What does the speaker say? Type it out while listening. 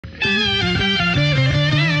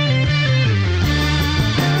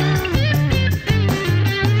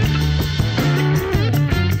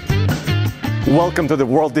Welcome to the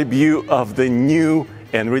world debut of the new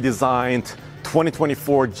and redesigned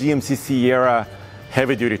 2024 GMC Sierra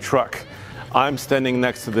heavy-duty truck. I'm standing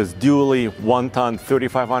next to this dually 1-ton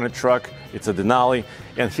 3500 truck. It's a Denali,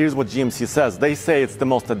 and here's what GMC says. They say it's the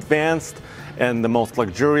most advanced and the most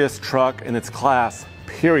luxurious truck in its class,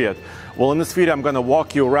 period. Well, in this video, I'm gonna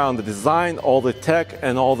walk you around the design, all the tech,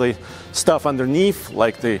 and all the stuff underneath,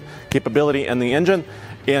 like the capability and the engine,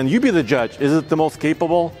 and you be the judge. Is it the most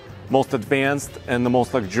capable, most advanced, and the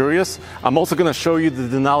most luxurious? I'm also gonna show you the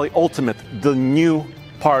Denali Ultimate, the new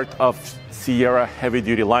part of Sierra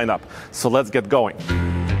heavy-duty lineup. So let's get going.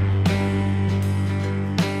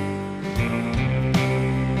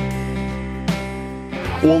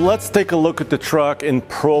 Well, let's take a look at the truck in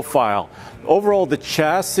profile. Overall, the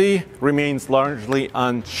chassis remains largely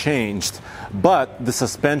unchanged, but the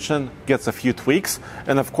suspension gets a few tweaks,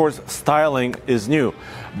 and of course, styling is new.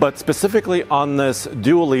 But specifically on this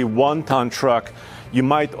dually 1-ton truck, you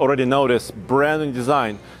might already notice brand new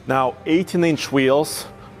design. Now, 18-inch wheels,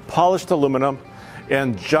 polished aluminum,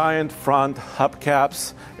 and giant front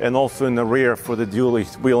hubcaps, and also in the rear for the dually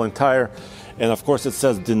wheel and tire. And of course, it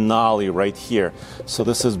says Denali right here. So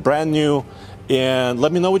this is brand new. And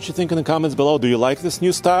let me know what you think in the comments below. Do you like this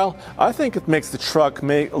new style? I think it makes the truck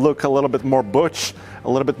look a little bit more butch, a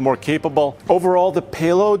little bit more capable. Overall, the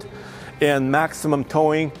payload and maximum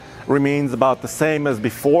towing remains about the same as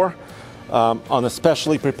before. On a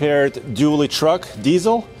specially prepared dually truck,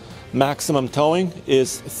 diesel, maximum towing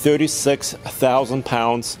is 36,000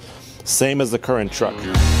 pounds, same as the current truck.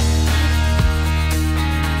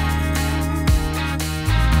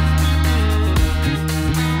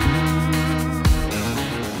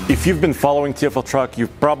 If you've been following TFL Truck, you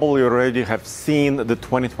probably already have seen the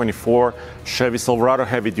 2024 Chevy Silverado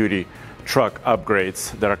heavy-duty truck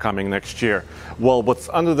upgrades that are coming next year. Well, what's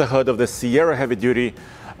under the hood of the Sierra heavy-duty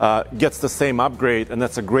gets the same upgrade, and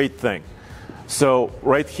that's a great thing. So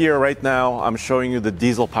right here, right now, I'm showing you the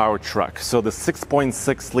diesel-powered truck. So the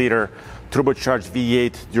 6.6-liter turbocharged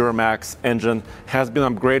V8 Duramax engine has been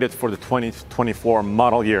upgraded for the 2024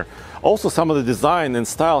 model year. Also, some of the design and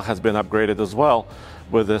style has been upgraded as well,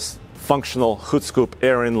 with this functional hood scoop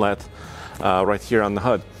air inlet right here on the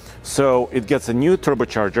hood. So it gets a new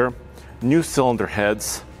turbocharger, new cylinder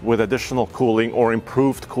heads with additional cooling or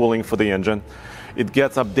improved cooling for the engine. It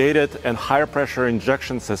gets updated and higher pressure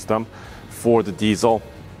injection system for the diesel,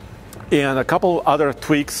 and a couple other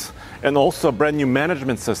tweaks, and also a brand new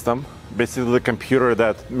management system, basically the computer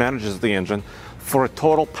that manages the engine, for a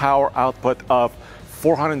total power output of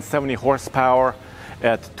 470 horsepower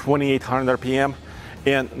at 2,800 RPM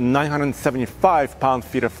and 975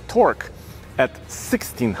 pound-feet of torque at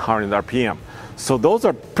 1,600 RPM. So those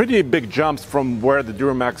are pretty big jumps from where the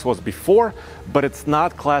Duramax was before, but it's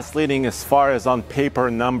not class-leading as far as on paper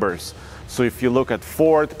numbers. So if you look at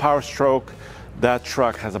Ford Power Stroke, that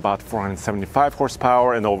truck has about 475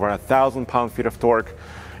 horsepower and over 1,000 pound-feet of torque.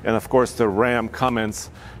 And of course, the Ram Cummins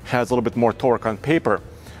has a little bit more torque on paper.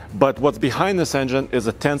 But what's behind this engine is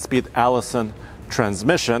a 10-speed Allison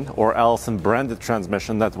transmission, or Allison branded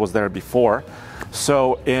transmission that was there before.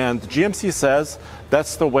 So, and GMC says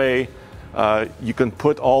that's the way you can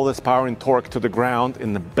put all this power and torque to the ground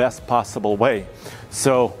in the best possible way.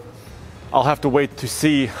 So I'll have to wait to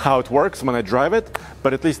see how it works when I drive it,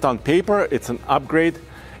 but at least on paper, it's an upgrade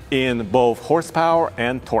in both horsepower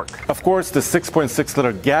and torque. Of course, the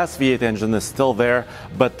 6.6-liter gas V8 engine is still there,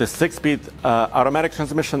 but the 6-speed automatic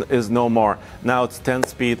transmission is no more. Now it's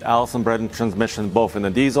 10-speed Allison branded transmission, both in the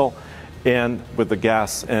diesel and with the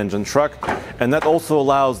gas engine truck. And that also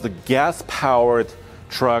allows the gas-powered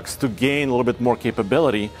trucks to gain a little bit more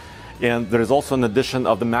capability. And there is also an addition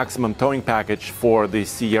of the maximum towing package for the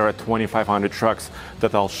Sierra 2500 trucks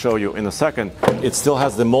that I'll show you in a second. It still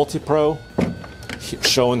has the Multi-Pro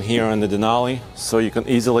shown here on the Denali, so you can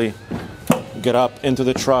easily get up into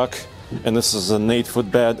the truck. And this is an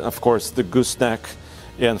 8-foot bed. Of course, the gooseneck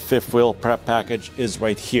and fifth wheel prep package is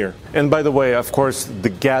right here. And by the way, of course, the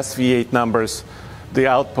gas V8 numbers, the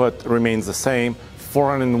output remains the same,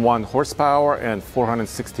 401 horsepower and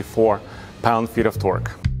 464 pound-feet of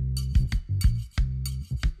torque.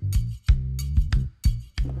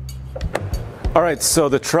 All right, so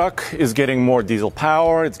the truck is getting more diesel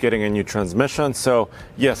power, it's getting a new transmission, so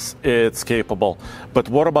yes, it's capable. But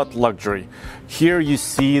what about luxury? Here you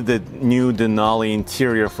see the new Denali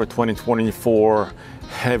interior for 2024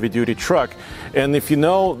 heavy-duty truck. And if you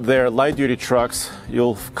know their light-duty trucks,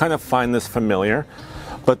 you'll kind of find this familiar.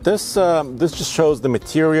 But this just shows the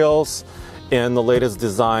materials and the latest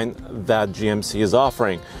design that GMC is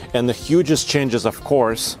offering. And the hugest changes, of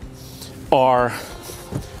course, are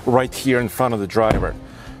right here in front of the driver.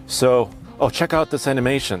 So Oh, check out this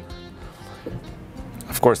animation.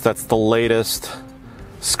 Of course, that's the latest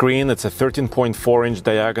screen. It's a 13.4-inch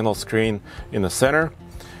diagonal screen in the center,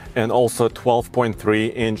 and also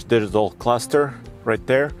 12.3-inch digital cluster right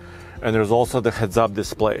there. And there's also the heads-up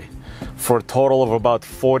display for a total of about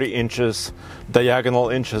 40 inches, diagonal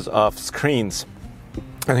inches of screens.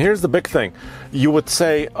 And here's the big thing. You would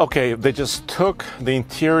say, okay, they just took the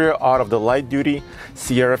interior out of the light-duty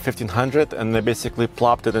Sierra 1500 and they basically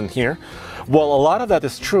plopped it in here. Well, a lot of that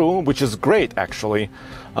is true, which is great actually,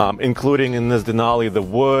 including in this Denali the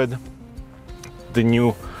wood, the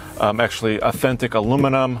new actually authentic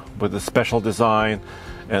aluminum with the special design,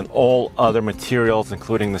 and all other materials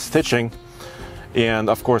including the stitching, and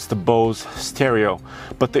of course the Bose stereo.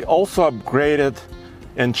 But they also upgraded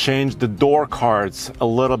and changed the door cards a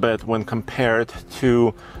little bit when compared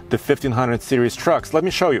to the 1500 series trucks. Let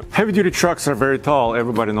me show you. Heavy duty trucks are very tall,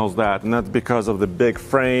 everybody knows that, and that's because of the big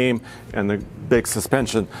frame and the big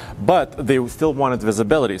suspension, but they still wanted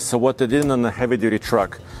visibility. So what they did on the heavy duty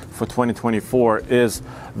truck for 2024 is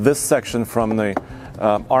this section from the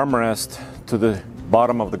armrest to the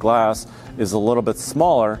bottom of the glass is a little bit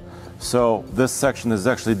smaller. So this section is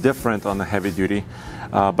actually different on the heavy duty,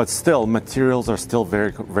 but still materials are still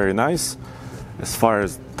very, very nice as far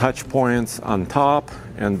as touch points on top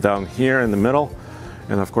and down here in the middle.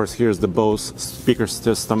 And of course, here's the Bose speaker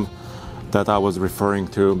system that I was referring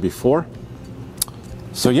to before.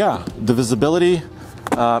 So yeah, the visibility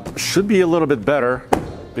should be a little bit better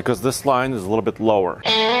because this line is a little bit lower.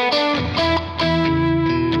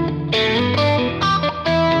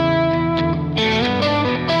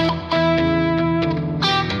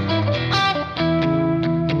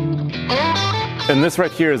 And this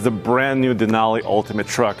right here is the brand new Denali Ultimate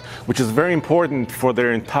truck, which is very important for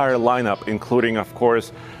their entire lineup, including, of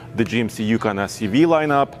course, the GMC Yukon SUV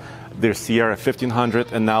lineup, their Sierra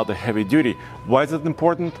 1500, and now the heavy duty. Why is it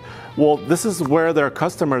important? Well, this is where their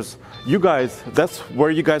customers, you guys, that's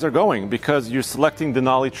where you guys are going, because you're selecting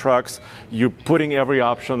Denali trucks, you're putting every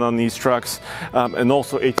option on these trucks, and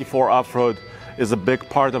also 84 Off-Road is a big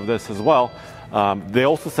part of this as well. They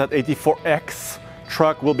also said 84X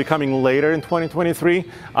truck will be coming later in 2023.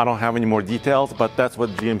 I don't have any more details, but that's what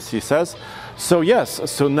GMC says. So yes,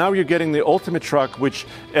 so now you're getting the Ultimate truck, which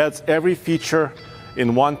adds every feature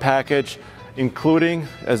in one package, including,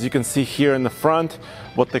 as you can see here in the front,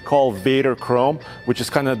 what they call Vader Chrome, which is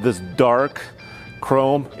kind of this dark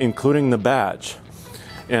chrome, including the badge.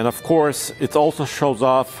 And of course, it also shows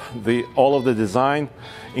off all of the design,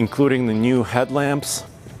 including the new headlamps.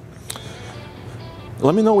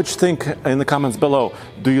 Let me know what you think in the comments below.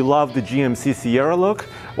 Do you love the GMC Sierra look,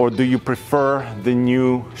 or do you prefer the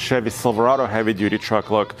new Chevy Silverado heavy-duty truck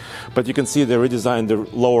look? But you can see they redesigned the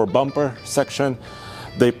lower bumper section.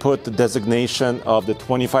 They put the designation of the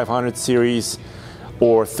 2500 series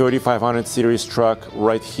or 3500 series truck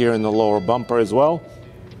right here in the lower bumper as well.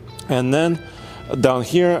 And then down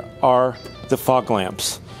here are the fog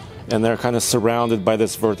lamps, and they're kind of surrounded by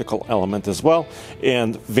this vertical element as well.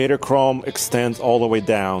 And Vader Chrome extends all the way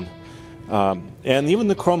down, and even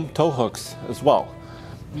the chrome tow hooks as well.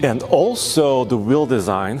 And also the wheel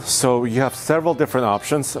design. So you have several different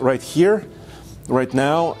options right here. Right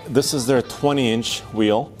now, this is their 20-inch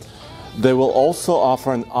wheel. They will also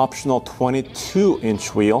offer an optional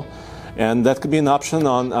 22-inch wheel, and that could be an option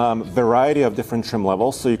on a variety of different trim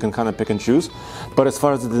levels, so you can kind of pick and choose. But as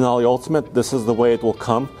far as the Denali Ultimate, this is the way it will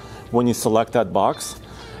come when you select that box,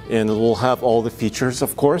 and it will have all the features,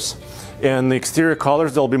 of course. And the exterior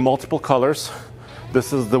colors, there'll be multiple colors.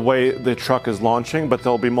 This is the way the truck is launching, but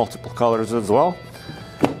there'll be multiple colors as well.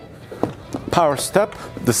 Power step,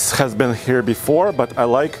 this has been here before, but I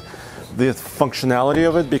like the functionality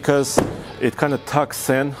of it because it kind of tucks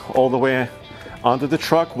in all the way onto the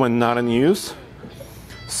truck when not in use.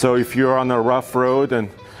 So if you're on a rough road and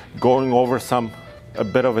going over a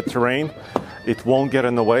bit of a terrain, it won't get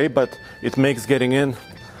in the way, but it makes getting in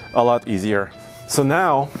a lot easier. So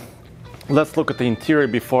now let's look at the interior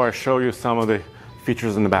before I show you some of the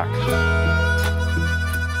features in the back.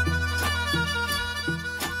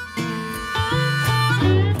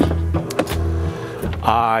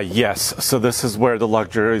 Yes, so this is where the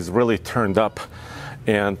luxury is really turned up,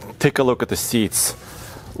 and take a look at the seats.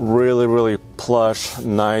 Really, really plush,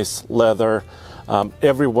 nice leather.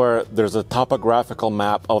 Everywhere there's a topographical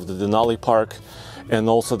map of the Denali Park, and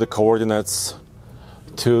also the coordinates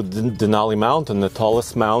to Denali Mountain, the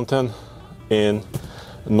tallest mountain in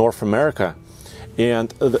North America. And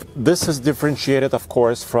this is differentiated, of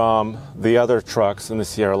course, from the other trucks in the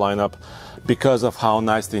Sierra lineup because of how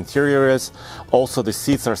nice the interior is. Also, the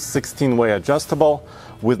seats are 16-way adjustable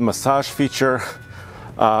with massage feature.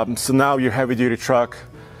 So now your heavy-duty truck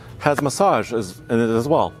has massage in it as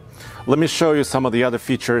well. Let me show you some of the other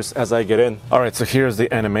features as I get in. All right, so here's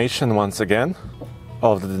the animation once again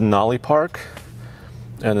of the Denali Park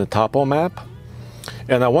and the topo map.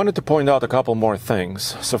 And I wanted to point out a couple more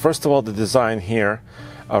things. So first of all, the design here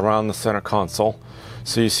around the center console.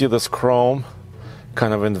 So you see this chrome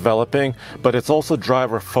kind of enveloping, but it's also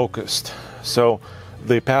driver focused. So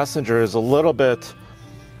the passenger is a little bit,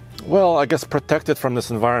 well, I guess protected from this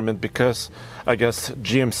environment because I guess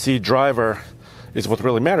GMC driver is what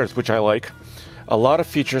really matters, which I like. A lot of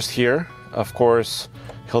features here, of course,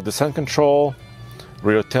 hill descent control,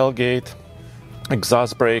 rear tailgate,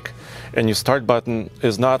 exhaust brake, and your start button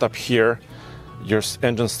is not up here. Your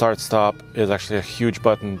engine start stop is actually a huge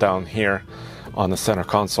button down here on the center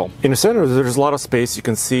console. In the center, there's a lot of space. You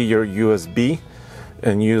can see your USB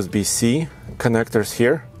and USB-C connectors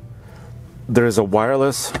here. There is a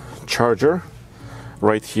wireless charger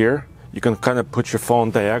right here. You can kind of put your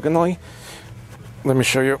phone diagonally. Let me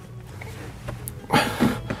show you.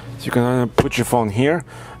 So you can put your phone here.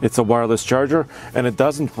 It's a wireless charger, and it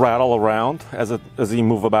doesn't rattle around as you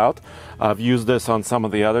move about. I've used this on some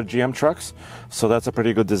of the other GM trucks, so that's a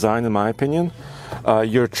pretty good design in my opinion.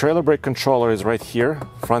 Your trailer brake controller is right here,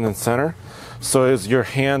 front and center. So as your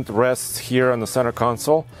hand rests here on the center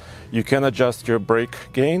console, you can adjust your brake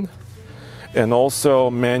gain, and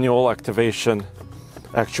also manual actuation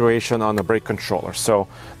on the brake controller. So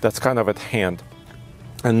that's kind of at hand.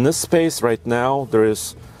 In this space right now, there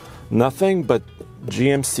is nothing, but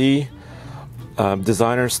GMC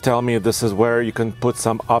designers tell me this is where you can put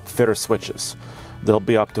some upfitter switches. There'll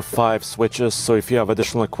be up to 5 switches, so if you have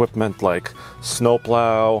additional equipment like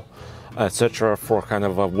snowplow, etc., for kind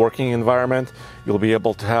of a working environment, you'll be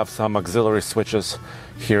able to have some auxiliary switches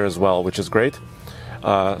here as well, which is great.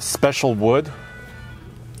 Special wood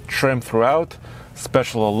trim throughout,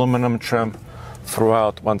 special aluminum trim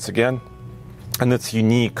throughout once again, and it's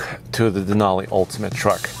unique to the Denali Ultimate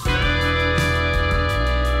truck.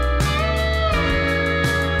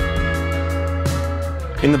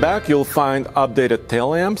 In the back, you'll find updated tail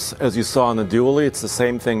lamps. As you saw on the Dually, it's the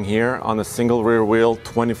same thing here on a single rear wheel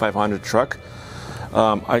 2500 truck.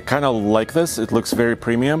 I kind of like this. It looks very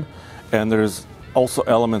premium, and there's also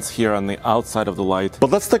elements here on the outside of the light.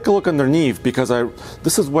 But let's take a look underneath, because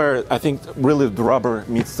this is where I think really the rubber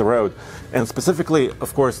meets the road, and specifically,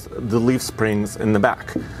 of course, the leaf springs in the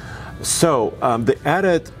back. So they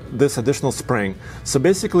added this additional spring. So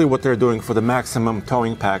basically what they're doing for the maximum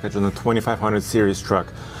towing package on the 2500 series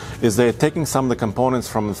truck is they're taking some of the components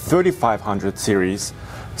from the 3500 series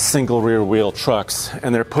single rear wheel trucks,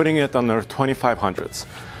 and they're putting it on their 2500s.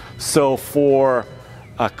 So for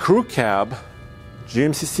a crew cab,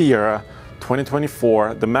 GMC Sierra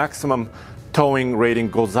 2024, the maximum towing rating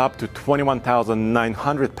goes up to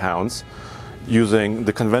 21,900 pounds using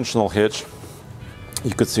the conventional hitch.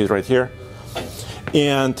 You could see it right here.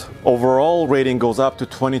 And overall rating goes up to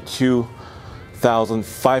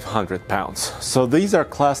 22,500 pounds. So these are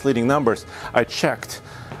class leading numbers. I checked.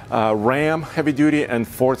 Ram Heavy Duty and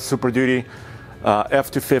Ford Super Duty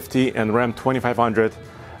F250 and Ram 2500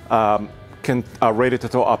 are rated to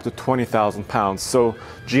tow up to 20,000 pounds. So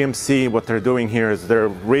GMC, what they're doing here is they're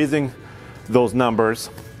raising those numbers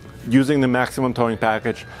using the maximum towing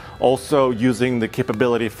package, also using the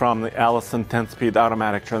capability from the Allison 10-speed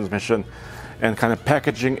automatic transmission, and kind of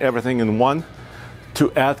packaging everything in one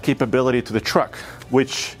to add capability to the truck,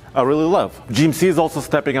 which I really love. GMC is also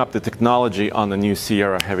stepping up the technology on the new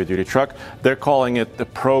Sierra heavy-duty truck. They're calling it the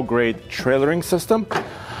Pro-Grade Trailering System,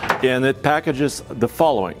 and it packages the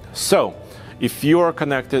following. So, if you are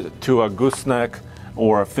connected to a gooseneck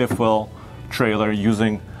or a fifth wheel trailer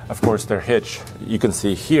using, of course, their hitch, you can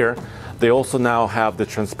see here, they also now have the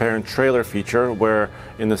transparent trailer feature, where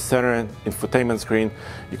in the center infotainment screen,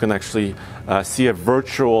 you can actually see a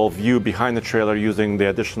virtual view behind the trailer using the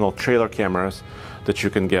additional trailer cameras that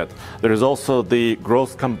you can get. There is also the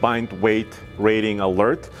gross combined weight rating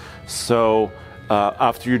alert. So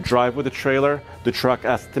after you drive with the trailer, the truck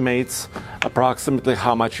estimates approximately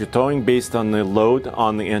how much you're towing based on the load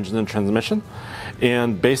on the engine and transmission.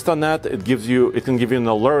 And based on that, it can give you an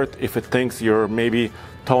alert if it thinks you're maybe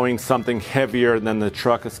towing something heavier than the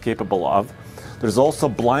truck is capable of. There's also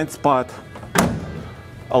blind spot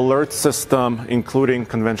alert system, including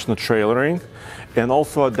conventional trailering, and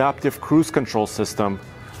also adaptive cruise control system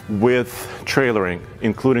with trailering,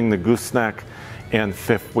 including the gooseneck and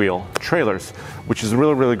fifth wheel trailers, which is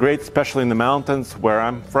really, really great, especially in the mountains where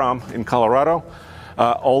I'm from in Colorado.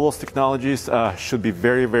 All those technologies should be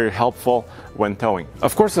very, very helpful when towing.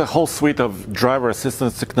 Of course, a whole suite of driver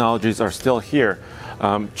assistance technologies are still here.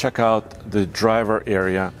 Check out the driver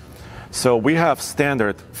area. So we have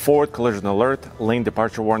standard forward collision alert, lane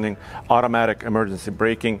departure warning, automatic emergency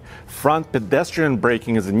braking, front pedestrian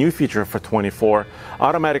braking is a new feature for 24,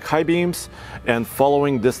 automatic high beams, and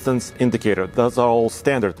following distance indicator. Those are all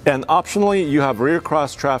standard. And optionally, you have rear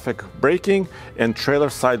cross traffic braking and trailer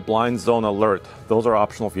side blind zone alert. Those are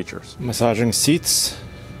optional features. Massaging seats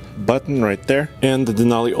button right there. And the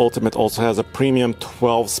Denali Ultimate also has a premium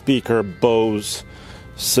 12-speaker Bose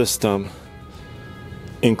system,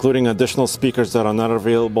 including additional speakers that are not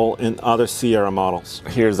available in other Sierra models.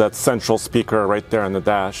 Here's that central speaker right there on the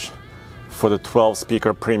dash for the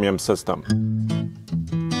 12-speaker premium system.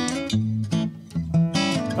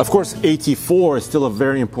 Of course, AT4 is still a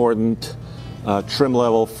very important trim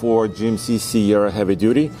level for GMC Sierra Heavy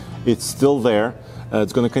Duty. It's still there.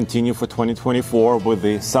 It's going to continue for 2024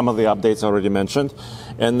 with some of the updates already mentioned.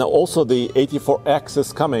 And also the AT4X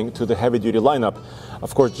is coming to the heavy duty lineup.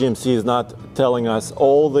 Of course, GMC is not telling us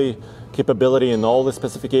all the capability and all the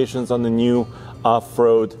specifications on the new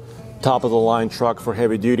off-road top-of-the-line truck for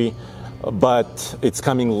heavy duty, but it's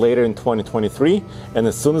coming later in 2023. And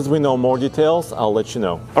as soon as we know more details, I'll let you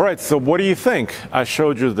know. All right, so what do you think? I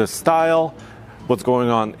showed you the style, what's going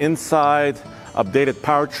on inside, updated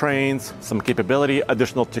powertrains, some capability,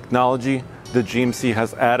 additional technology that GMC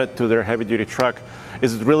has added to their heavy-duty truck.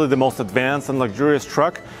 Is it really the most advanced and luxurious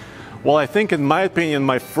truck? Well, I think, in my opinion,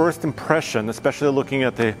 my first impression, especially looking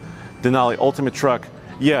at the Denali Ultimate truck,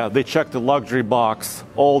 yeah, they check the luxury box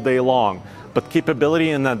all day long. But capability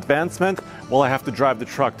and advancement, well, I have to drive the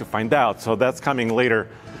truck to find out. So that's coming later.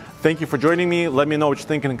 Thank you for joining me. Let me know what you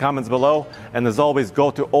think in the comments below. And as always, go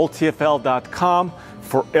to alltfl.com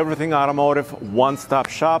for everything automotive, one-stop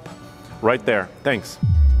shop right there. Thanks.